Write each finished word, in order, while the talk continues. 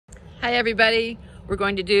Hi everybody, we're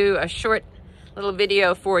going to do a short little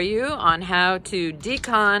video for you on how to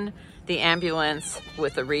decon the ambulance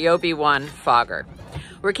with a Ryobi Fogger.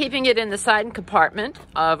 We're keeping it in the side compartment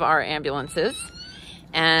of our ambulances,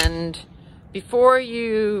 and before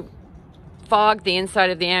you fog the inside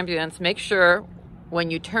of the ambulance, make sure when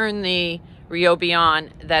you turn the Ryobi on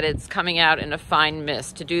that it's coming out in a fine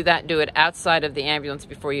mist. To do that, do it outside of the ambulance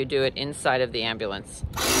before you do it inside of the ambulance.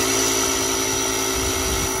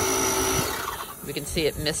 We can see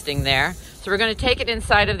it misting there. So we're going to take it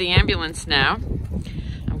inside of the ambulance now.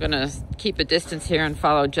 I'm going to keep a distance here and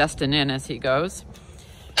follow Justin in as he goes.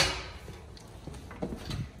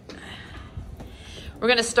 We're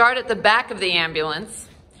going to start at the back of the ambulance,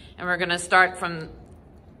 and we're going to start from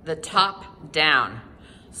the top down.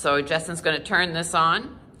 So Justin's going to turn this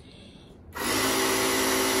on.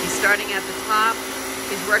 He's starting at the top.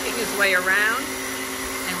 He's working his way around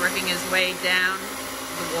and working his way down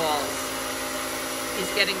the walls.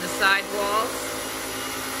 He's getting the side walls.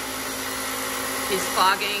 He's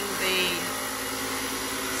fogging the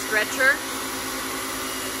stretcher.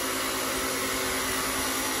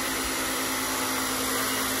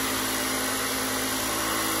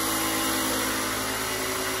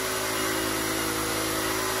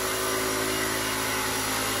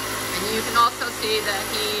 And you can also see that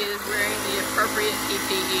he is wearing the appropriate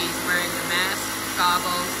PPE. He's wearing the mask,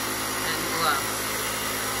 goggles, and gloves.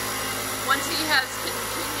 Once he has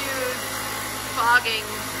continued fogging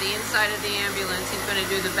the inside of the ambulance, he's going to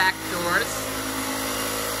do the back doors.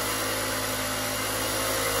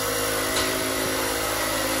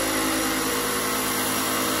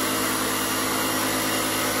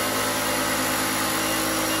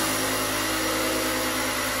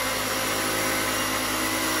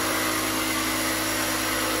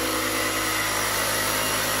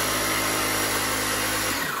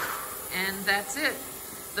 And that's it.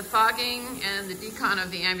 The fogging and the decon of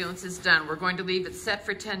the ambulance is done. We're going to leave it set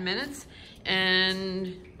for 10 minutes,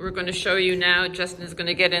 and we're going to show you now. Justin is going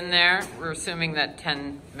to get in there. We're assuming that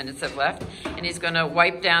 10 minutes have left, and he's going to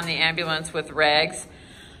wipe down the ambulance with rags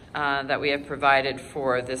that we have provided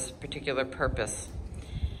for this particular purpose.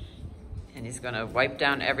 And he's going to wipe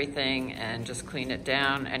down everything and just clean it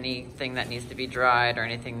down. Anything that needs to be dried or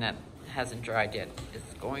anything that hasn't dried yet is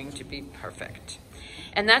going to be perfect.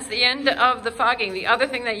 And that's the end of the fogging. The other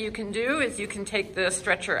thing that you can do is you can take the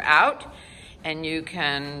stretcher out and you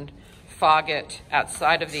can fog it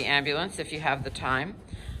outside of the ambulance if you have the time.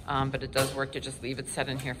 But it does work to just leave it set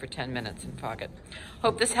in here for 10 minutes and fog it.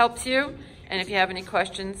 Hope this helps you. And if you have any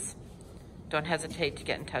questions, don't hesitate to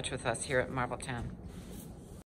get in touch with us here at Marbletown.